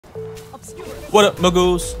What up,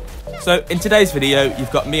 muggles? So in today's video,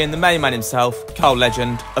 you've got me and the main man himself, Carl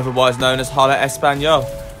Legend, otherwise known as Hala Espanol.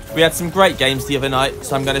 We had some great games the other night,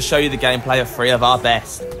 so I'm going to show you the gameplay of 3 of our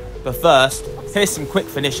best. But first, here's some quick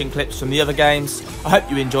finishing clips from the other games. I hope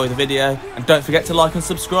you enjoy the video, and don't forget to like and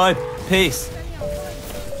subscribe. Peace.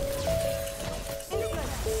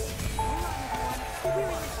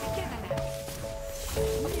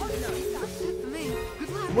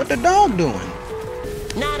 What the dog doing?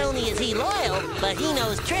 Not only is he loyal, but he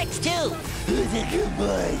knows tricks too. Who's a good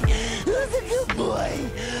boy? Who's a good boy?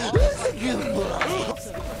 Who's a good boy?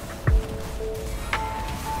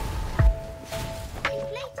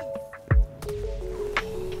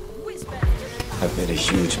 I've made a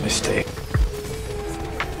huge mistake.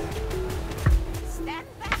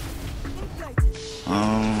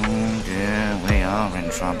 Oh dear, we are in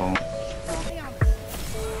trouble.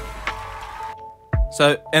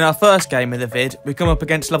 So, in our first game of the vid, we come up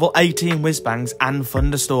against level 18 Whizbangs and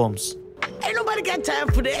Thunderstorms. Ain't nobody got time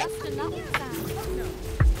for that.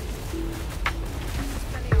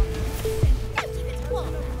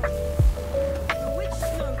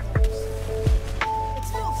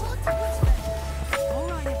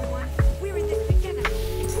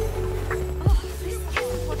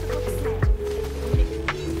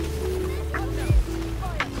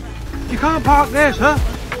 You can't park this, huh?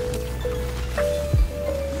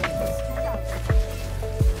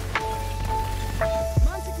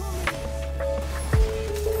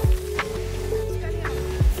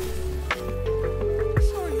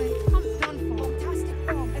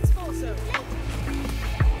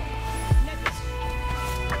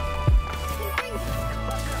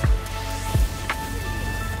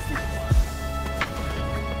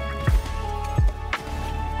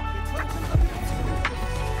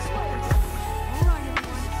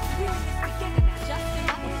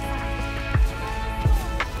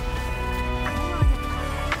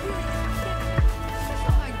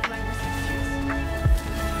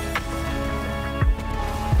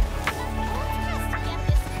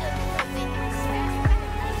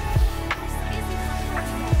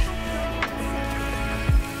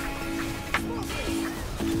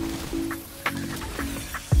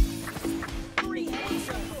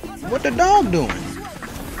 What the dog doing?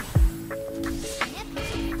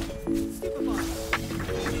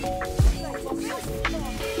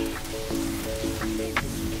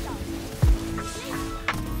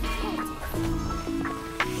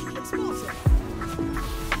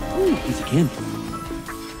 Ooh, he's a camp.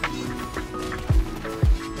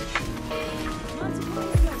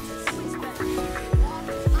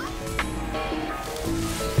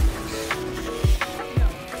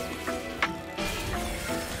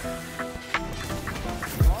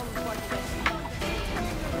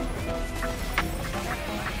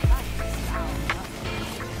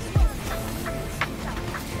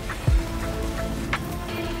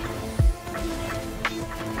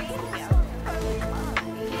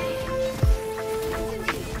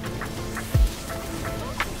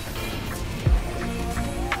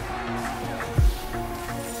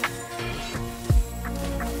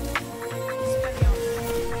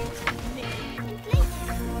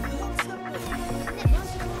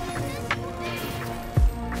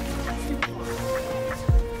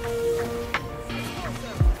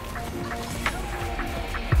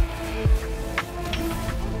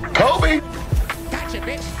 Kobe! Gotcha,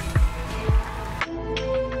 bitch.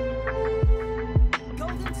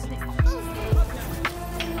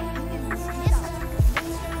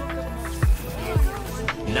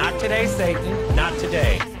 Not today, Satan. Not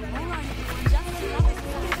today.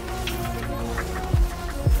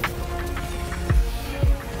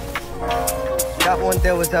 That one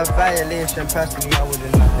there was a violation, personally I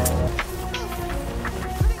wouldn't have it.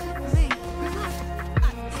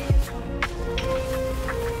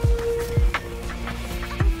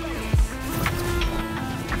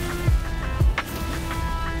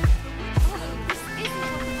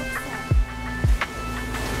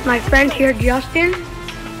 My friend here, Justin,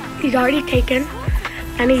 he's already taken,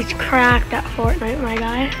 and he's cracked at Fortnite, my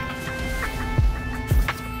guy.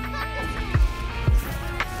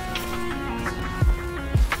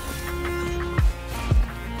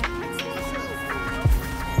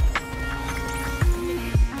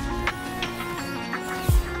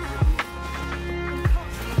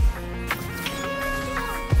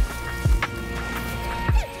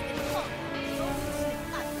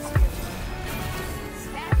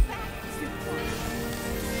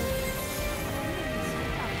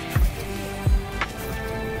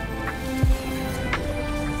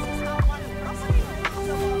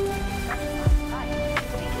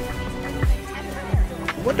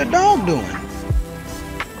 What the dog doing?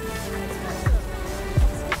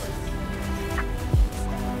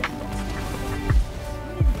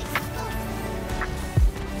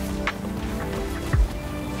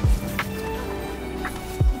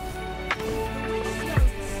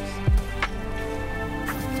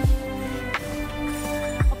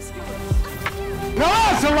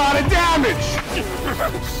 That's a lot of damage!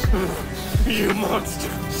 You monster!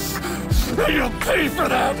 You'll pay for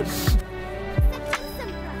that!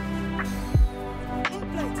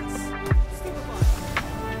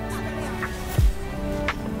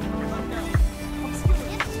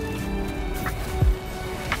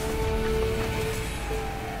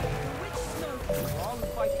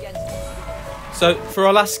 So, for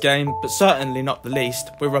our last game, but certainly not the least,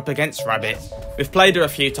 we're up against Rabbit. We've played her a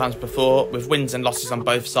few times before, with wins and losses on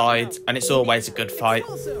both sides, and it's always a good fight,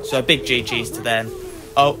 so a big GG's to them.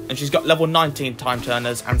 Oh, and she's got level 19 time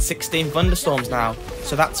turners and 16 thunderstorms now,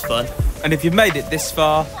 so that's fun. And if you've made it this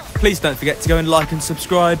far, please don't forget to go and like and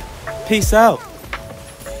subscribe. Peace out.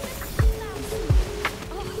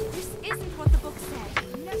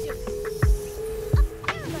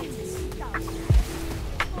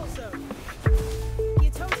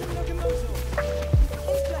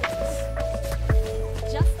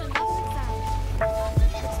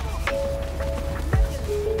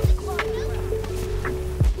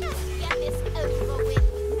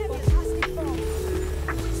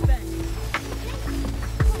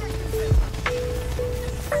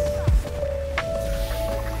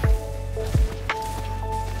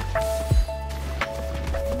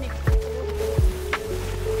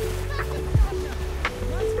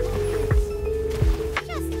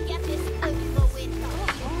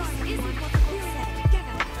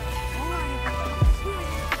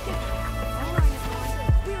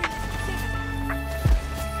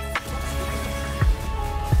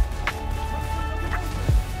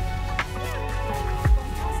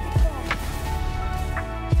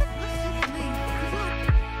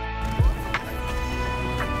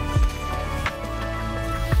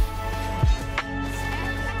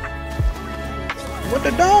 What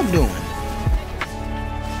the dog doing?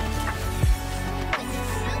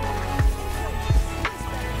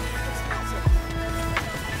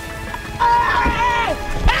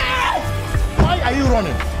 Why are you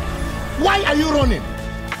running? Why are you running?